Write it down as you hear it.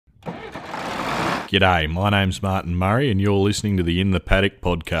G'day, my name's Martin Murray and you're listening to the In the Paddock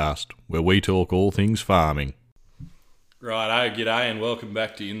podcast, where we talk all things farming. Righto, g'day and welcome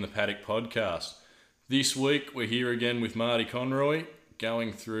back to In the Paddock podcast. This week we're here again with Marty Conroy,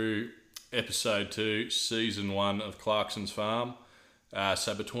 going through episode 2, season 1 of Clarkson's Farm.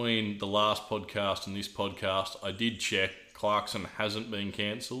 So between the last podcast and this podcast, I did check, Clarkson hasn't been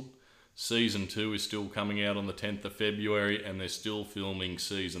cancelled. Season 2 is still coming out on the 10th of February and they're still filming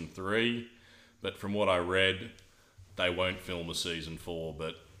season 3. But from what I read, they won't film a season 4,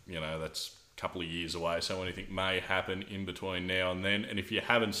 but, you know, that's a couple of years away, so anything may happen in between now and then. And if you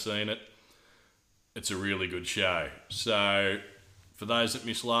haven't seen it, it's a really good show. So, for those that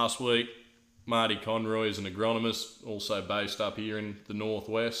missed last week, Marty Conroy is an agronomist, also based up here in the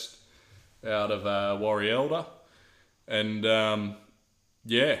northwest, out of Warrielda. And,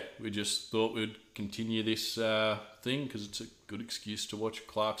 we just thought we'd continue this thing because it's a good excuse to watch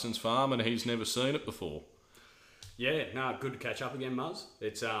Clarkson's Farm and he's never seen it before. Yeah, no, good to catch up again, Muzz.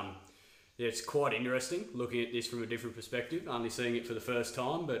 It's quite interesting looking at this from a different perspective, only seeing it for the first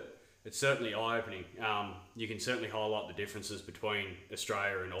time, but it's certainly eye-opening. You can certainly highlight the differences between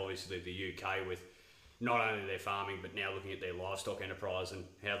Australia and obviously the UK with not only their farming, but now looking at their livestock enterprise and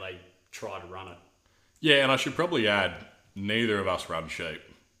how they try to run it. Yeah, and I should probably add, neither of us run sheep.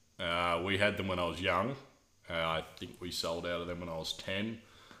 We had them when I was young. I think we sold out of them when I was 10.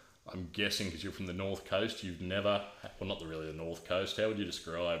 I'm guessing because you're from the North Coast, you've never... Well, not really the North Coast. How would you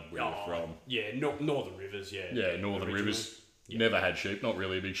describe where you're from? Yeah, Northern Rivers, yeah. Yeah, Northern originally. Rivers. Yeah. Never had sheep. Not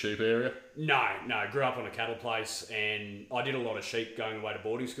really a big sheep area. No. Grew up on a cattle place and I did a lot of sheep going away to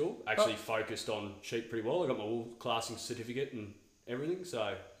boarding school. Actually focused on sheep pretty well. I got my wool classing certificate and everything,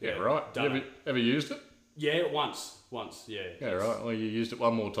 so... Yeah, right. You ever used it? Yeah, once, yeah. Yeah, right. Well, you used it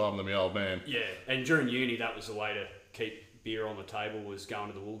one more time than my old man. Yeah, and during uni, that was the way to keep beer on the table, was going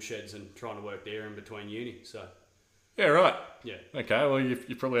to the wool sheds and trying to work there in between uni, so... Yeah, right. Yeah. Okay, well, you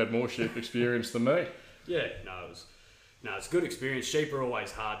probably had more sheep experience than me. Yeah, it's a good experience. Sheep are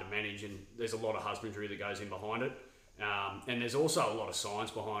always hard to manage and there's a lot of husbandry that goes in behind it. And there's also a lot of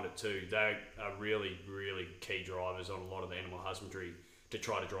science behind it too. They are really, really key drivers on a lot of the animal husbandry to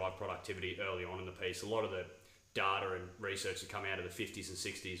try to drive productivity early on in the piece. A lot of the data and research that come out of the 50s and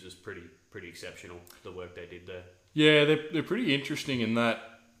 60s was pretty exceptional, the work they did there. Yeah, they're pretty interesting in that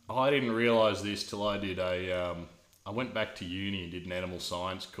I didn't realise this till I did I went back to uni and did an animal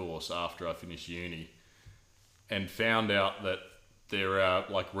science course after I finished uni and found out that they're,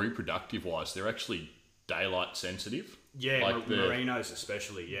 reproductive wise, they're actually daylight sensitive. Yeah, like merinos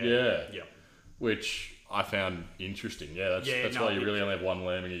especially, yeah. Yeah. Which I found interesting. Yeah, that's why you really only have one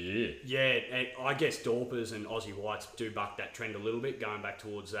lambing a year. Yeah, and I guess Dorpers and Aussie Whites do buck that trend a little bit, going back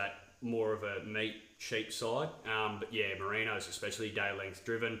towards that more of a meat sheep side. But yeah, merinos especially day length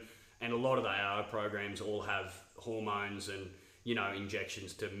driven, and a lot of the AO programs all have hormones and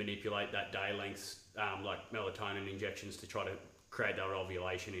injections to manipulate that day length, like melatonin injections to try to create that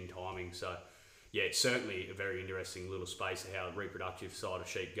ovulation in timing. So yeah, it's certainly a very interesting little space of how the reproductive side of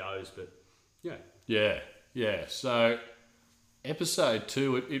sheep goes, but yeah. Yeah. So, episode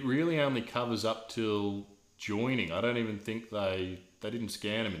 2, it really only covers up till joining. I don't even think they didn't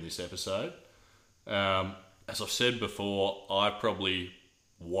scan them in this episode. As I've said before, I probably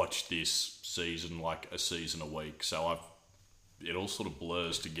watched this season like a season a week, so it all sort of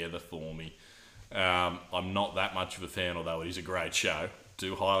blurs together for me. I'm not that much of a fan, although it is a great show.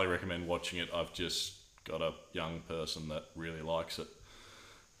 Do highly recommend watching it. I've just got a young person that really likes it.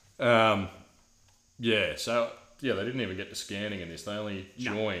 They didn't even get to scanning in this. They only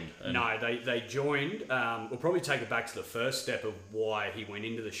joined. They joined. We'll probably take it back to the first step of why he went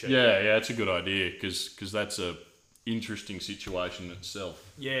into the sheep. Yeah, it's a good idea because that's a interesting situation in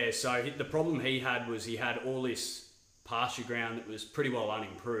itself. Yeah, so the problem he had was he had all this pasture ground that was pretty well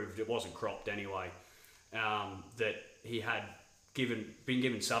unimproved. It wasn't cropped anyway. That he had been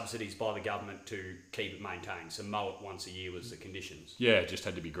given subsidies by the government to keep it maintained. So mow it once a year was the conditions. Yeah, it just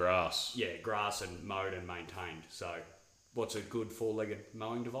had to be grass. Yeah, grass and mowed and maintained. So what's a good four-legged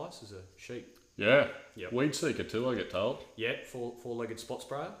mowing device is a sheep. Yeah. Yep. Weed seeker too, I get told. Yeah, four-legged spot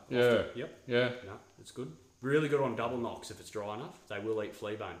sprayer. Yeah. Often. Yep. Yeah. No, it's good. Really good on double knocks if it's dry enough. They will eat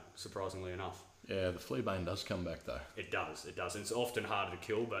fleabane, surprisingly enough. Yeah, the fleabane does come back though. It does. And it's often harder to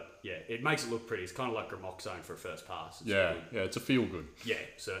kill, but yeah, it makes it look pretty. It's kind of like gramoxone for a first pass. It's a feel good. Yeah,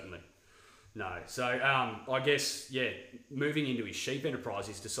 certainly. No, so I guess, moving into his sheep enterprise,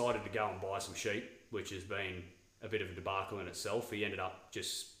 he's decided to go and buy some sheep, which has been a bit of a debacle in itself. He ended up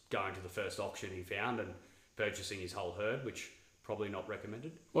just going to the first auction he found and purchasing his whole herd, which probably not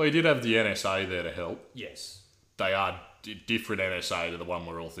recommended. Well, he did have the NSA there to help. Yes. they are different NSA to the one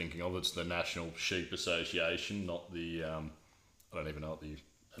we're all thinking of. It's the National Sheep Association, not the I don't even know what the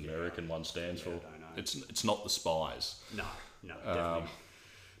American one stands for. I don't know. It's not the Spies. No, definitely.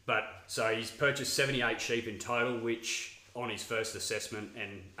 But so he's purchased 78 sheep in total, which on his first assessment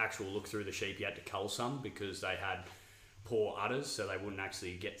and actual look through the sheep, he had to cull some because they had poor udders, so they wouldn't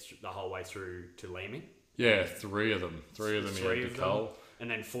actually get the whole way through to lambing. Yeah, three of them he had to cull. And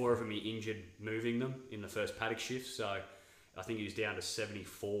then 4 of them he injured moving them in the first paddock shift, so I think he was down to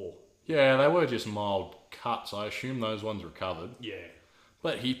 74. Yeah, they were just mild cuts. I assume those ones recovered. Yeah.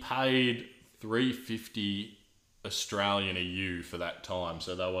 But he paid $350 Australian a ewe for that time,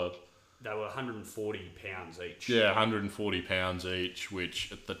 so they were 140 pounds each. Yeah, 140 pounds each,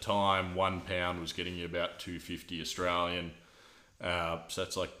 which at the time, £1 was getting you about $250 Australian. So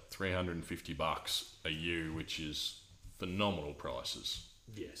that's like $350 a ewe, which is phenomenal prices.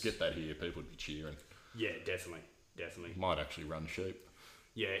 Yes. Get that here, people would be cheering. Yeah, definitely. Might actually run sheep.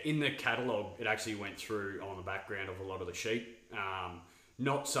 Yeah, in the catalogue, it actually went through on the background of a lot of the sheep.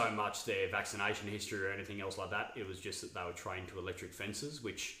 Not so much their vaccination history or anything else like that. It was just that they were trained to electric fences,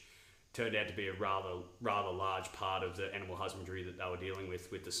 which turned out to be a rather large part of the animal husbandry that they were dealing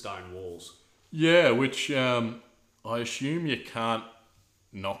with the stone walls. Yeah, which I assume you can't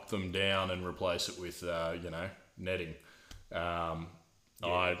knock them down and replace it with, netting.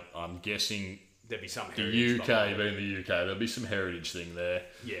 I'm guessing there'd be some the UK being the UK, there'll be some heritage thing there.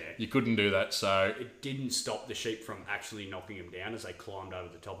 Yeah. You couldn't do that, so... It didn't stop the sheep from actually knocking them down as they climbed over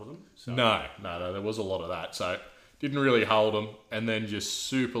the top of them. So. No, there was a lot of that. So didn't really hold them, and then just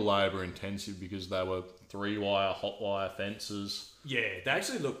super labour intensive because they were 3-wire, hot wire fences. Yeah, they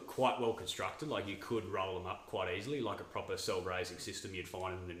actually look quite well constructed. Like you could roll them up quite easily, like a proper cell grazing system you'd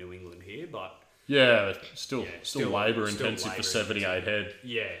find in the New England here, but... Yeah, still labour intensive labour for 78 head.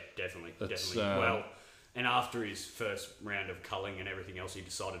 Yeah, definitely. Well, and after his first round of culling and everything else, he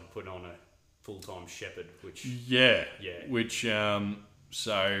decided to put on a full-time shepherd, which... Yeah. Which,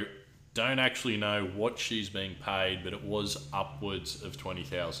 so don't actually know what she's being paid, but it was upwards of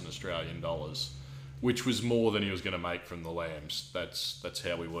 20,000 Australian dollars, which was more than he was going to make from the lambs. That's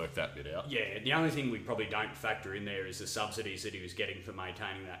how we worked that bit out. Yeah, the only thing we probably don't factor in there is the subsidies that he was getting for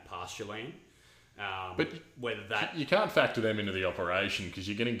maintaining that pasture land. But whether that... You can't factor them into the operation because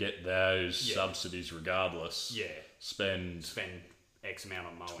you're going to get those subsidies regardless. Yeah. Spend X amount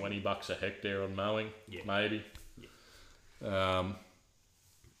on mowing. $20 a hectare on mowing, maybe.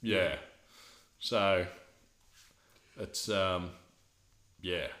 Yeah. So it's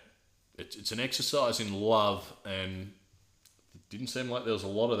it's an exercise in love, and it didn't seem like there was a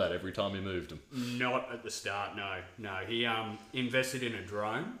lot of that every time he moved them. Not at the start, no. He invested in a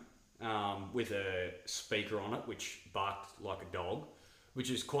drone with a speaker on it, which barked like a dog,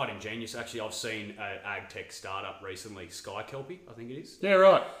 which is quite ingenious. Actually, I've seen an ag tech startup recently, Sky Kelpie, I think it is. Yeah,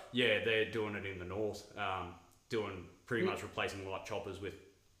 right. Yeah, they're doing it in the north, doing pretty much replacing light choppers with,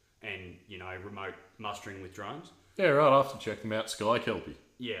 and remote mustering with drones. Yeah, right. I'll have to check them out, Sky Kelpie.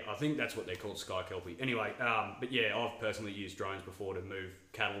 Yeah, I think that's what they're called, Sky Kelpie. Anyway, but yeah, I've personally used drones before to move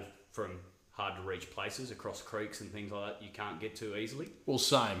cattle from hard to reach places across creeks and things like that you can't get to easily. Well,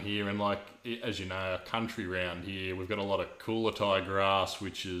 same here, and as you know, our country round here, we've got a lot of Coolatai grass,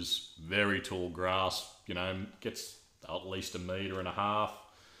 which is very tall grass, gets at least 1.5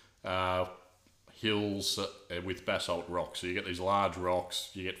 meters. Hills with basalt rocks, so you get these large rocks,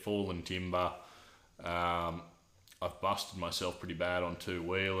 you get fallen timber. I've busted myself pretty bad on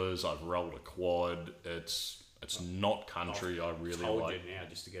 2-wheelers. I've rolled a quad. It's not country. I really told like. You now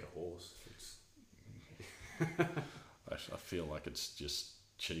just to get a horse. I feel like it's just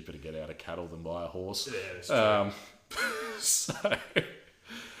cheaper to get out of cattle than buy a horse. Yeah, that's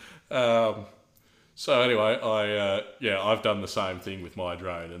true. So anyway, I've done the same thing with my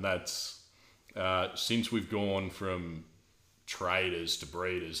drone, and that's since we've gone from traders to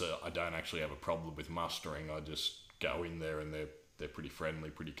breeders. I don't actually have a problem with mustering. I just go in there and they're pretty friendly,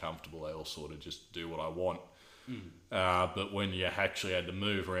 pretty comfortable. They all sort of just do what I want. But when you actually had to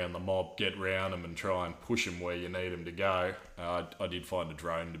move around the mob, get round them and try and push them where you need them to go, I did find a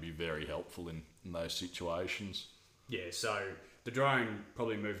drone to be very helpful in those situations. Yeah, so the drone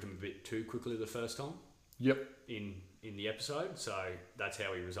probably moved him a bit too quickly the first time. Yep. In the episode, so that's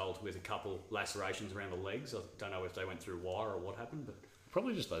how he resulted with a couple lacerations around the legs. I don't know if they went through wire or what happened, but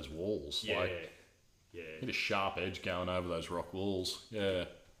probably just those walls. Yeah. Hit a sharp edge going over those rock walls. Yeah.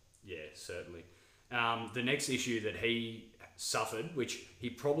 Yeah, certainly. The next issue that he suffered, which he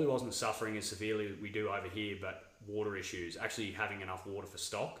probably wasn't suffering as severely as we do over here, but water issues, actually having enough water for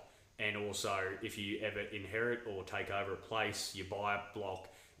stock, and also if you ever inherit or take over a place, you buy a block,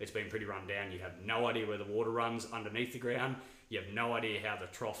 it's been pretty run down. You have no idea where the water runs underneath the ground. You have no idea how the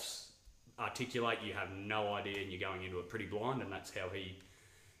troughs articulate. You have no idea, and you're going into it pretty blind, and that's how he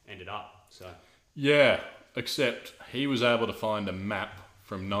ended up. So Yeah, except he was able to find a map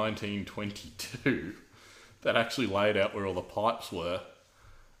from 1922 that actually laid out where all the pipes were.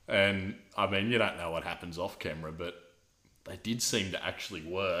 And, I mean, you don't know what happens off camera, but they did seem to actually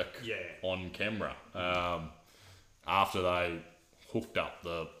work on camera. After they hooked up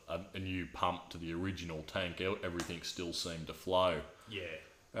a new pump to the original tank, everything still seemed to flow.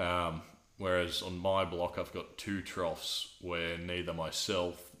 Yeah. Whereas on my block, I've got 2 troughs where neither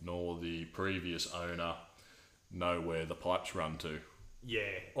myself nor the previous owner know where the pipes run to. Yeah,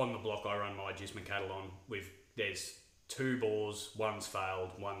 on the block I run my Gisman cattle on, there's 2 bores, one's failed,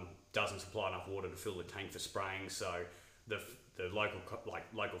 one doesn't supply enough water to fill the tank for spraying, so the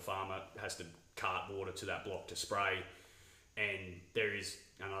local farmer has to cart water to that block to spray, and there is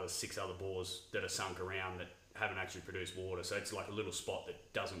another 6 other bores that are sunk around that haven't actually produced water, so it's like a little spot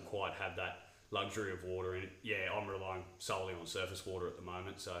that doesn't quite have that luxury of water. And yeah, I'm relying solely on surface water at the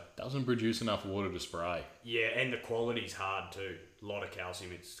moment, so Doesn't produce enough water to spray. yeah, and the quality's hard too. A lot of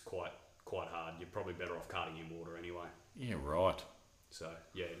calcium, it's quite hard. You're probably better off carting in water anyway. Yeah, right. So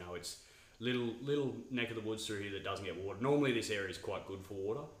yeah, no, it's little neck of the woods through here that doesn't get water. Normally this area is quite good for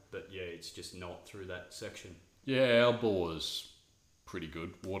water, but yeah, it's just not through that section. Yeah, our bore's pretty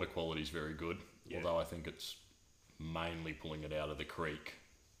good. Water quality's very good, although I think it's mainly pulling it out of the creek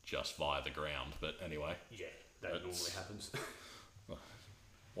just via the ground. But anyway. Yeah, that normally happens.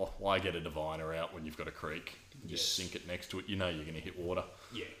 Why get a diviner out when you've got a creek? You just sink it next to it. You know you're going to hit water.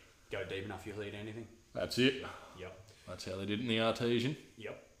 Yeah, go deep enough, you'll eat anything. That's it. Yep. That's how they did it in the Artesian.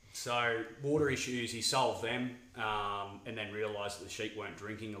 Yep. So water issues, he solved them, and then realised that the sheep weren't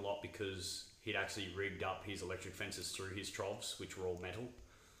drinking a lot because he'd actually rigged up his electric fences through his troughs, which were all metal.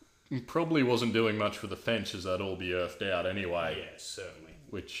 He probably wasn't doing much for the fence, as they'd all be earthed out anyway. Yeah, certainly.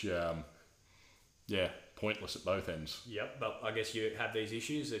 Which, pointless at both ends. Yep, but I guess you have these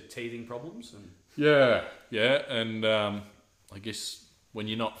issues, the teething problems. And Yeah, and I guess when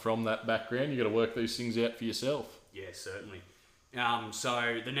you're not from that background, you got to work these things out for yourself. yeah, certainly.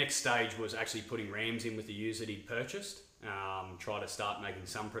 So the next stage was actually putting rams in with the ewes that he'd purchased, try to start making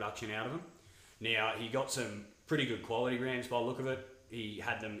some production out of them. Now, he got some pretty good quality rams by the look of it. He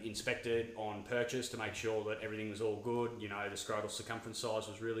had them inspected on purchase to make sure that everything was all good. You know, the scrotal circumference size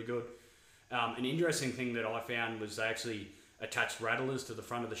was really good. An interesting thing that I found was they actually attached rattlers to the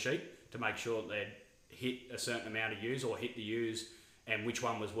front of the sheep to make sure that they'd hit a certain amount of ewes or hit the ewes, and which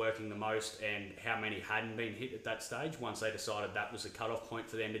one was working the most and how many hadn't been hit at that stage once they decided that was the cutoff point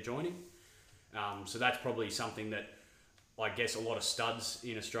for them to joining. So that's probably something that I guess a lot of studs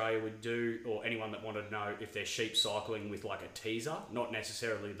in Australia would do, or anyone that wanted to know if their sheep cycling with like a teaser, not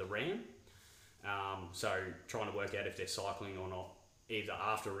necessarily the ram. So trying to work out if they're cycling or not, either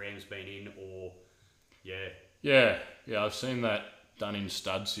after ram's been in or, Yeah, I've seen that done in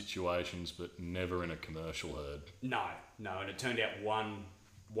stud situations, but never in a commercial herd. No, and it turned out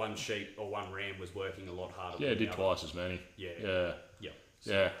one sheep or one ram was working a lot harder. Yeah, than it did the twice as many. Yeah.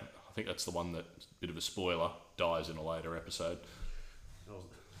 Yeah, I think that's the one that, bit of a spoiler, dies in a later episode.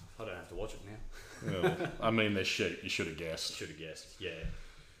 I don't have to watch it now. Well, I mean, they're sheep. You should have guessed. Should have guessed, yeah.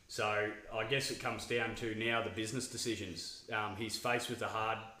 So I guess it comes down to now the business decisions. He's faced with the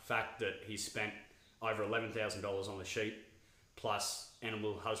hard fact that he's spent over $11,000 on the sheep, plus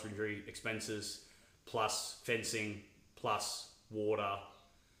animal husbandry expenses, plus fencing, plus water.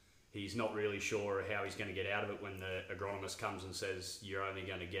 He's not really sure how he's going to get out of it when the agronomist comes and says you're only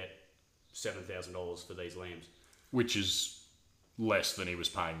going to get $7,000 for these lambs. Which is less than he was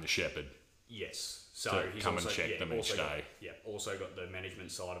paying the shepherd. Yes. So To he's come also, and check them each day. Also got the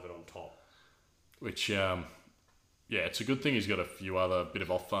management side of it on top. Which, it's a good thing he's got a few other bit of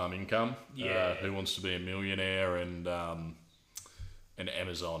off-farm income. Yeah. Who Wants to Be a Millionaire and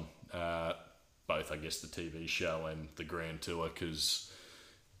Amazon. Both, I guess, the TV show and the Grand Tour, because,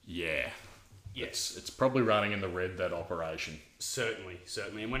 it's probably running in the red, that operation. Certainly.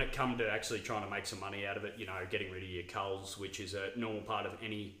 And when it come to actually trying to make some money out of it, getting rid of your culls, which is a normal part of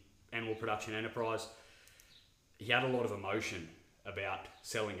any animal production enterprise, he had a lot of emotion about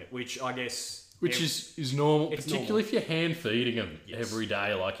selling it, which I guess... is normal, particularly normal. if you're hand feeding them Yes. every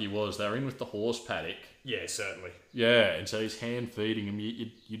day like he was. They're in with the horse paddock. Yeah, certainly. Yeah, and so he's hand feeding them.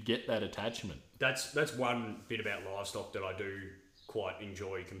 You'd get that attachment. That's one bit about livestock that I do quite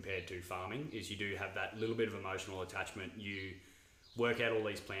enjoy compared to farming, is you do have that little bit of emotional attachment. You work out all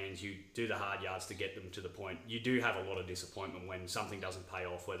these plans, you do the hard yards to get them to the point. You do have a lot of disappointment when something doesn't pay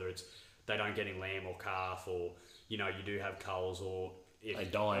off, whether it's they don't get in lamb or calf, or you do have culls, or if They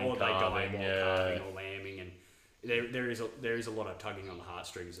die in or they die calving, while yeah. calving or lambing, and there is a lot of tugging on the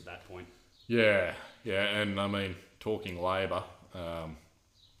heartstrings at that point. Yeah, and I mean, talking labour,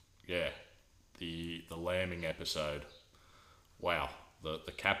 the lambing episode, wow,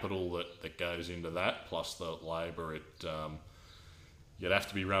 the capital that goes into that, plus the labour, you'd have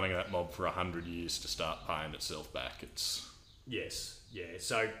to be running that mob for 100 years to start paying itself back. Yes, yeah.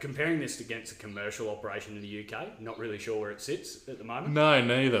 So comparing this against a commercial operation in the UK, not really sure where it sits at the moment. No,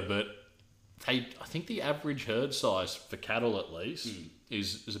 neither, but I think the average herd size for cattle at least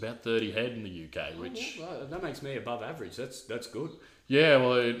is about 30 head in the UK, which... Well, that makes me above average. That's good. Yeah,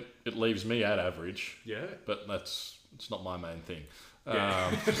 well, it leaves me at average. Yeah. But it's not my main thing.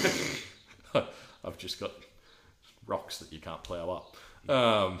 Yeah. I've just got rocks that you can't plough up.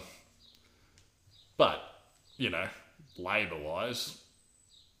 But, labour-wise,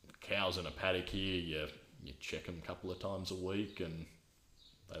 cows in a paddock here, you check them a couple of times a week and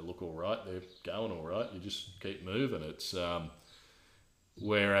they look all right. They're going all right. You just keep moving.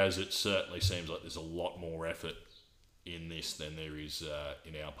 Whereas it certainly seems like there's a lot more effort in this than there is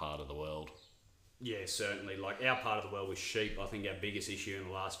in our part of the world. Yeah, certainly. Like our part of the world with sheep, I think our biggest issue in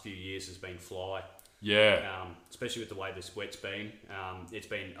the last few years has been fly. Yeah. Especially with the way this wet's been. It's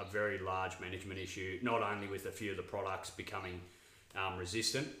been a very large management issue, not only with a few of the products becoming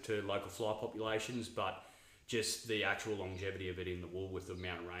resistant to local fly populations, but just the actual longevity of it in the wool with the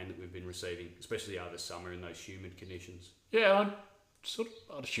amount of rain that we've been receiving, especially over summer in those humid conditions. Yeah,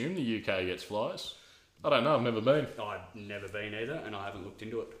 I'd assume the UK gets flies. I don't know, I've never been. I've never been either, and I haven't looked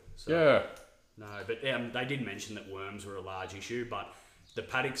into it. So, Yeah. No, but they did mention that worms were a large issue, but the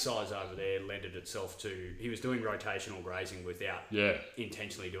paddock size over there lended itself to... He was doing rotational grazing without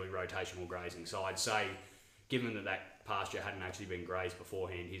intentionally doing rotational grazing. So I'd say, given that pasture hadn't actually been grazed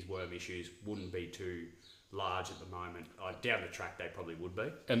beforehand, his worm issues wouldn't be too large at the moment. Down the track they probably would be.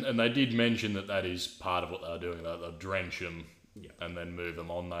 And they did mention that is part of what they're doing. They'll drench them and then move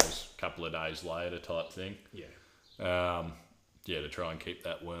them on those couple of days later type thing. Yeah. To try and keep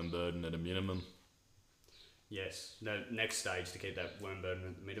that worm burden at a minimum. Yes. The next stage to keep that worm burden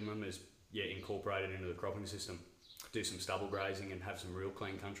at the minimum is incorporate it into the cropping system. Do some stubble grazing and have some real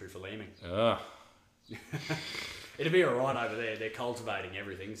clean country for lambing. It'd be alright over there. They're cultivating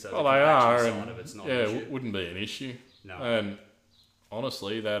everything, so they are, side of it's not an issue. It wouldn't be an issue. No. And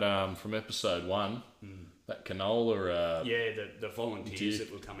honestly, that from episode 1, that canola, the volunteers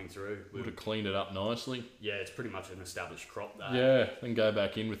that were coming through would have cleaned it up nicely. Yeah, it's pretty much an established crop there. Yeah, then go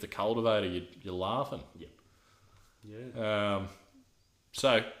back in with the cultivator. You're laughing. Yeah.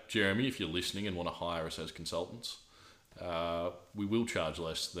 So, Jeremy, if you're listening and want to hire us as consultants, we will charge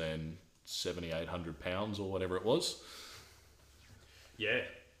less than £7,800 or whatever it was. Yeah.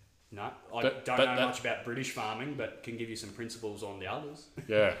 No, I don't know much about British farming, but can give you some principles on the others.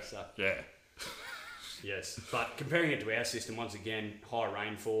 Yeah. So, yeah. Yes, but comparing it to our system, once again, high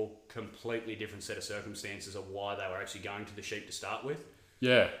rainfall, completely different set of circumstances of why they were actually going to the sheep to start with.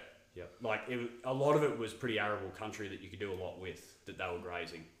 Yeah. Yeah, a lot of it was pretty arable country that you could do a lot with, that they were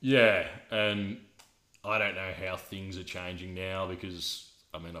grazing. Yeah, and I don't know how things are changing now because,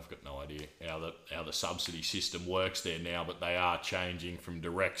 I've got no idea how the subsidy system works there now, but they are changing from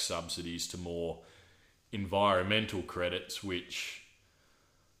direct subsidies to more environmental credits, which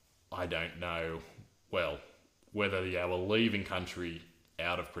I don't know, whether they were leaving country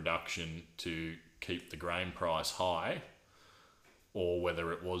out of production to keep the grain price high, or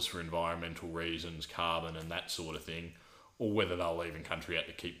whether it was for environmental reasons, carbon and that sort of thing, or whether they're leaving country out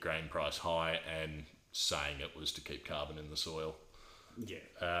to keep grain price high and saying it was to keep carbon in the soil.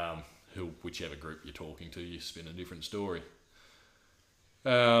 Yeah. Whichever group you're talking to, you spin a different story.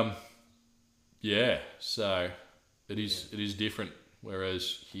 So it is different,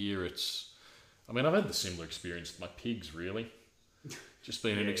 whereas here it's... I've had the similar experience with my pigs, really. Just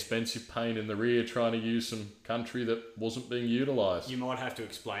been an expensive pain in the rear trying to use some country that wasn't being utilised. You might have to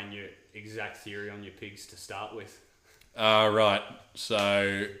explain your exact theory on your pigs to start with. Right.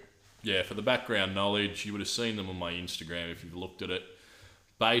 So, for the background knowledge, you would have seen them on my Instagram if you've looked at it.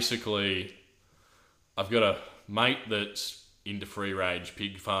 Basically, I've got a mate that's into free-range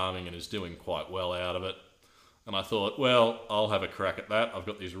pig farming and is doing quite well out of it. And I thought, I'll have a crack at that. I've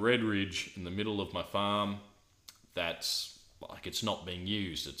got this red ridge in the middle of my farm that's... it's not being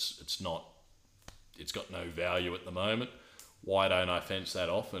used. It's got no value at the moment. Why don't I fence that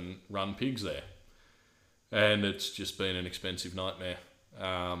off and run pigs there? And it's just been an expensive nightmare.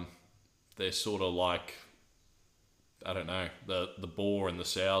 They're sort of like, I don't know, the boar and the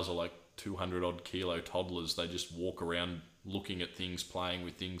sows are like 200 odd kilo toddlers. They just walk around looking at things, playing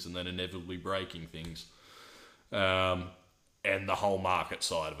with things, and then inevitably breaking things. and the whole market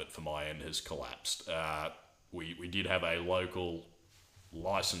side of it for my end has collapsed. We did have a local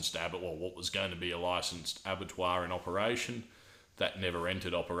licensed what was going to be a licensed abattoir in operation. That never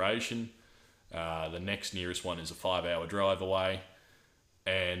entered operation. The next nearest one is a 5-hour drive away.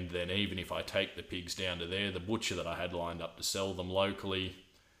 And then even if I take the pigs down to there, the butcher that I had lined up to sell them locally,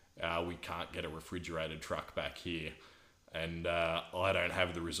 we can't get a refrigerated truck back here. And I don't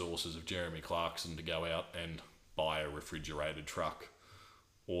have the resources of Jeremy Clarkson to go out and buy a refrigerated truck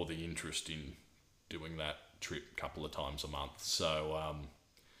or the interest in doing that trip a couple of times a month. So,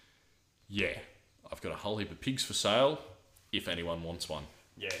 I've got a whole heap of pigs for sale if anyone wants one.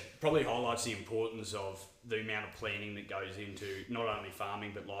 Yeah, probably highlights the importance of the amount of planning that goes into not only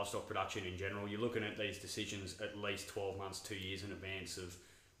farming but livestock production in general. You're looking at these decisions at least 12 months, 2 years in advance of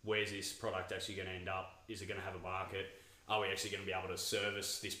where's this product actually going to end up? Is it going to have a market? Are we actually going to be able to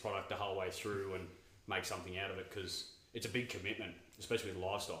service this product the whole way through and make something out of it? Because it's a big commitment, especially with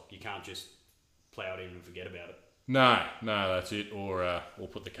livestock. You can't just plough it in and forget about it. No, that's it. Or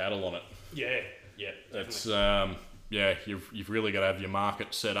put the cattle on it. Yeah, That's you've really got to have your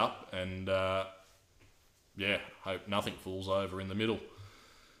market set up, and hope nothing falls over in the middle,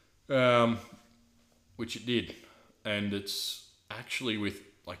 which it did. And it's actually with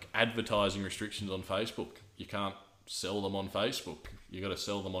like advertising restrictions on Facebook, you can't sell them on Facebook. You got to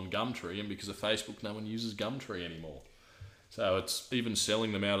sell them on Gumtree, and because of Facebook, no one uses Gumtree anymore. So it's even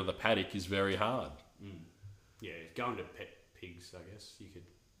selling them out of the paddock is very hard. Yeah, going to pet pigs, I guess you could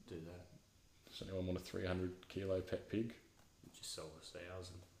do that. Does anyone want a 300 kilo pet pig? Just sell the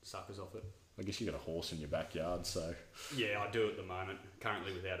sows and suckers off it. I guess you got a horse in your backyard, so... Yeah, I do at the moment.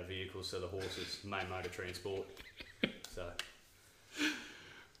 Currently without a vehicle, so the horse is main mode of transport. So...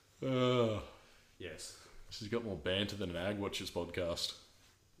 yes. This has got more banter than an Ag Watchers podcast.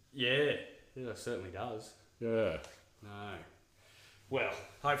 Yeah, it certainly does. Yeah. No. Well,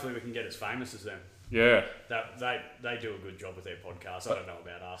 hopefully we can get as famous as them. Yeah. They do a good job with their podcast. I don't know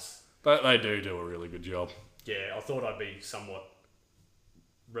about us. But they do a really good job. Yeah, I thought I'd be somewhat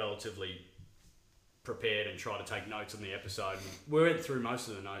relatively prepared and try to take notes on the episode. We went through most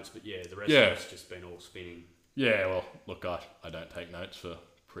of the notes, but yeah, the rest of it's just been all spinning. Yeah, well, look, I don't take notes for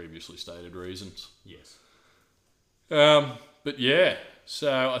previously stated reasons. Yes. But yeah,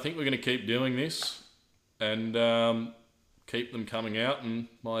 so I think we're going to keep doing this and keep them coming out, and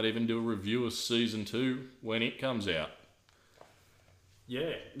might even do a review of season 2 when it comes out.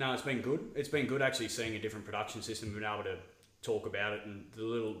 Yeah, no, it's been good. It's been good actually seeing a different production system, being able to talk about it and the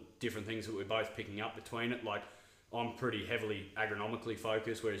little different things that we're both picking up between it. Like, I'm pretty heavily agronomically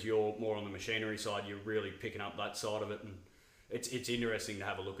focused, whereas you're more on the machinery side. You're really picking up that side of it, and it's interesting to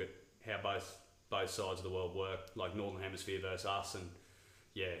have a look at how both sides of the world work, like Northern Hemisphere versus us, and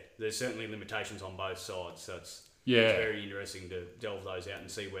yeah, there's certainly limitations on both sides, so it's very interesting to delve those out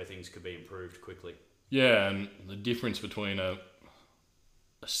and see where things could be improved quickly. Yeah, and the difference between a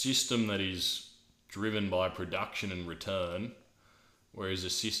system that is driven by production and return, whereas a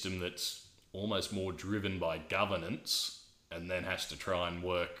system that's almost more driven by governance and then has to try and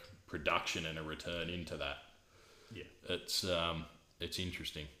work production and a return into that. Yeah. It's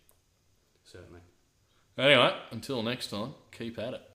interesting. Certainly. Anyway, until next time, keep at it.